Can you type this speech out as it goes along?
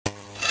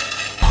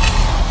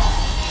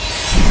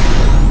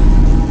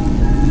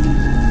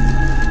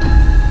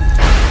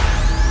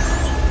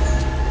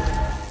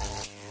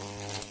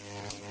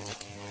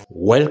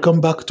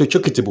Welcome back to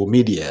Chokitable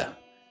Media.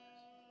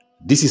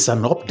 This is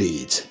an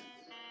update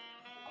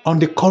on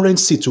the current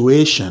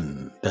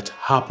situation that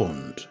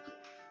happened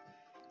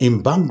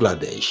in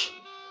Bangladesh.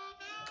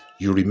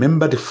 You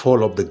remember the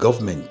fall of the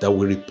government that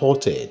we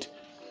reported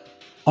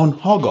on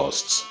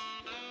August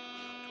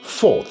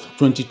 4th,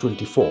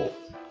 2024.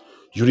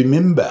 You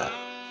remember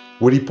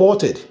we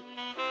reported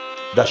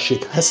that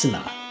Sheikh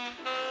Hasina,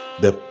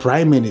 the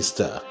Prime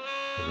Minister,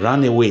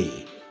 ran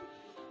away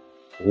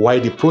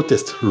while the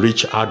protest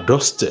reached our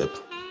doorstep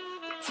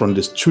from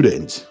the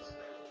students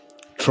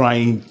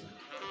trying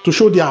to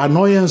show their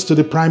annoyance to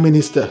the Prime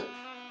Minister.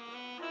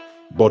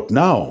 But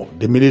now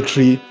the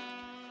military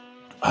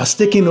has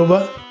taken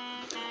over,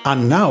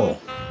 and now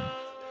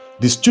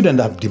the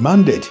students have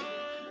demanded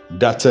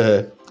that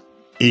a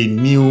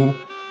new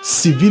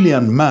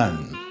civilian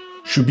man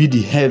should be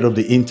the head of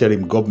the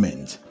interim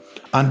government.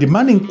 And the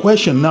man in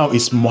question now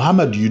is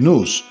Mohammed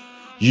Yunus.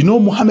 You know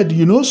Mohammed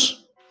Yunus?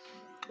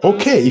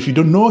 Okay, if you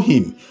don't know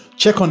him,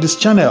 check on this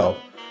channel.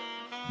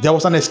 There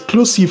was an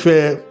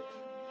exclusive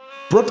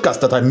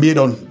broadcast that I made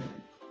on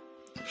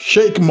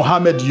Sheikh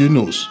Mohammed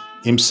Yunus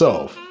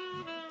himself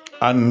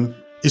and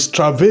his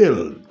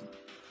travail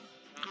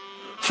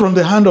from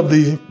the hand of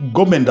the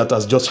government that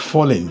has just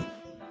fallen.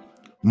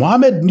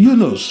 Mohammed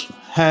Yunus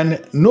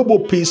had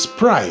Nobel Peace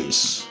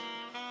Prize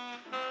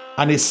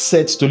and is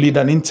set to lead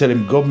an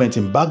interim government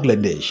in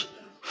Bangladesh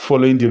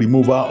following the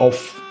removal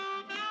of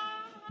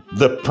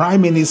the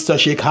Prime Minister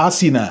Sheikh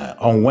Hasina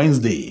on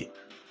Wednesday.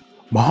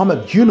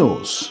 Mohammed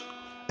Yunus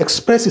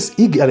expressed his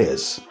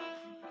eagerness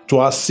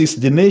to assist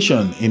the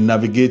nation in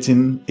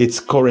navigating its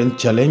current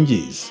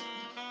challenges.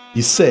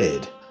 He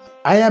said,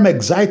 "I am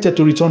excited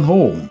to return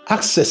home,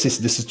 assess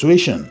the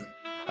situation,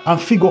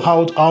 and figure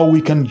out how we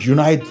can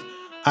unite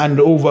and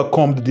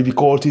overcome the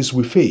difficulties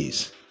we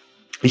face."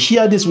 He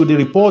shared this with the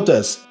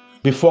reporters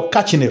before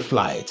catching a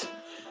flight.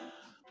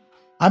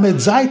 "I'm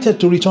excited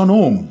to return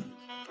home,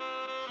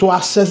 to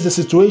assess the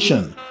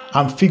situation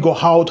and figure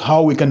out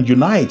how we can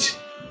unite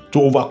to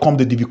overcome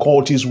the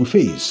difficulties we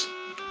face."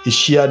 He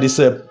shared this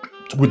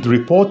with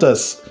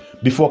reporters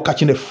before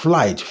catching a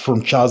flight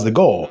from Charles de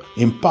Gaulle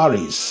in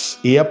Paris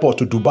airport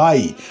to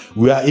Dubai,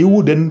 where he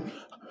would then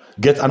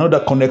get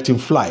another connecting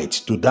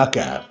flight to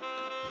Dhaka.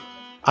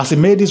 As he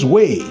made his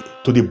way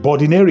to the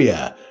boarding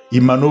area, he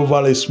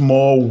maneuvered a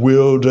small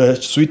wheeled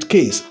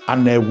suitcase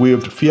and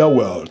waved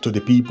farewell to the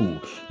people.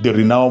 The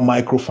renowned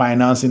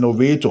microfinance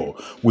innovator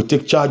will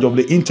take charge of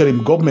the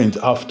interim government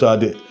after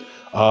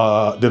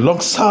the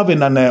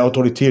long-serving and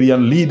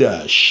authoritarian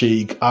leader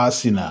Sheikh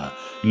Hasina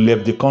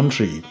left the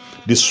country.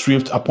 The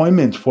swift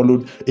appointment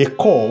followed a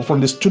call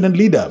from the student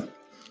leader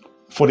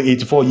for the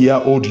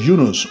 84-year-old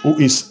Yunus, who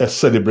is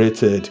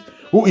celebrated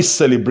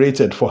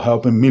for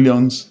helping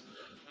millions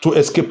to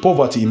escape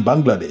poverty in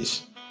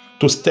Bangladesh,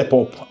 to step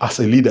up as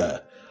a leader.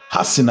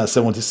 Hasina,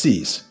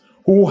 76,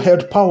 who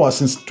held power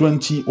since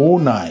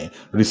 2009,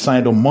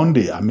 resigned on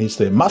Monday amidst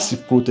a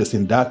massive protest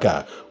in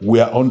Dhaka,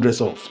 where hundreds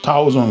of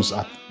thousands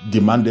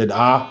demanded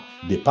her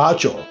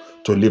departure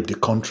to leave the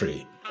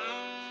country.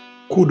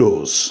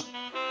 Kudos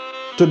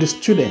to the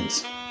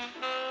students,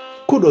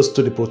 kudos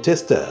to the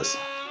protesters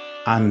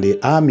and the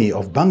army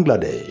of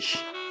Bangladesh.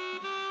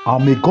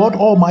 And may God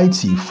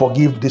Almighty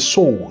forgive the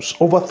souls,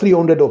 over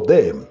 300 of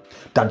them,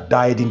 that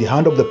died in the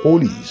hand of the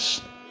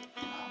police.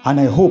 And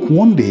I hope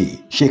one day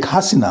Sheikh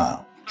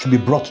Hasina should be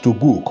brought to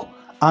book,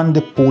 and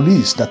the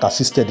police that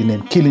assisted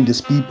in killing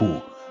these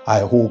people,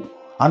 I hope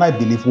and I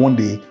believe one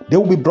day they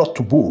will be brought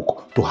to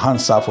book to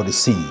answer for the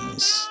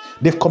sins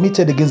they've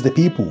committed against the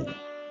people.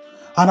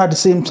 And at the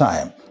same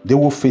time, they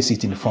will face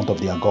it in front of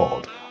their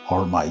God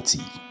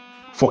Almighty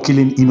for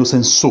killing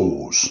innocent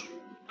souls.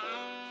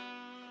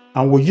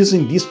 And we're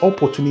using this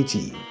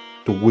opportunity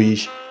to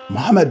wish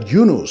Mohammed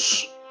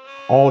Yunus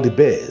all the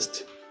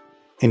best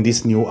in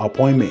this new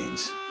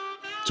appointment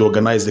to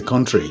organize the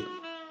country.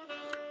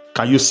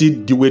 Can you see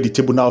the way the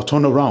table now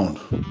turned around?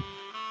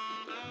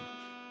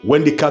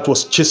 When the cat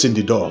was chasing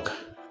the dog,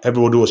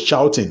 everybody was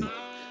shouting.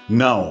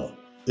 Now,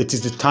 it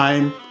is the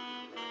time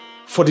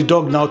for the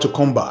dog now to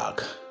come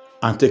back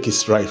and take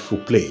his rightful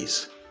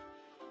place.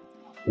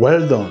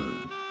 Well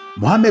done,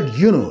 Mohammed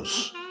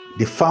Yunus,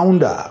 the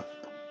founder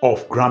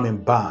of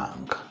Grameen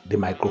Bank, the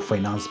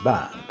microfinance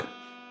bank.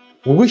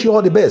 We wish you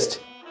all the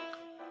best,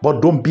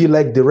 but don't be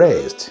like the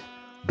rest.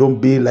 Don't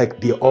be like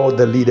the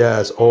other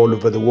leaders all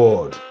over the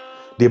world.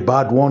 The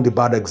bad one, the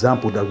bad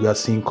example that we are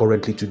seeing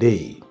currently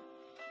today.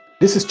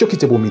 This is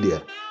Chokitable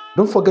Media.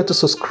 Don't forget to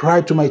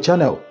subscribe to my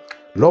channel.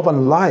 Love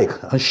and like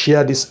and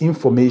share this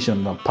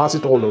information and pass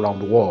it all around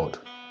the world.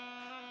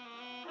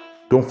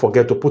 Don't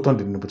forget to put on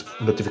the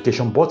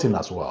notification button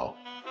as well.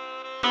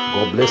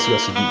 God bless you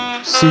as you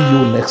do. See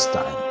you next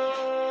time.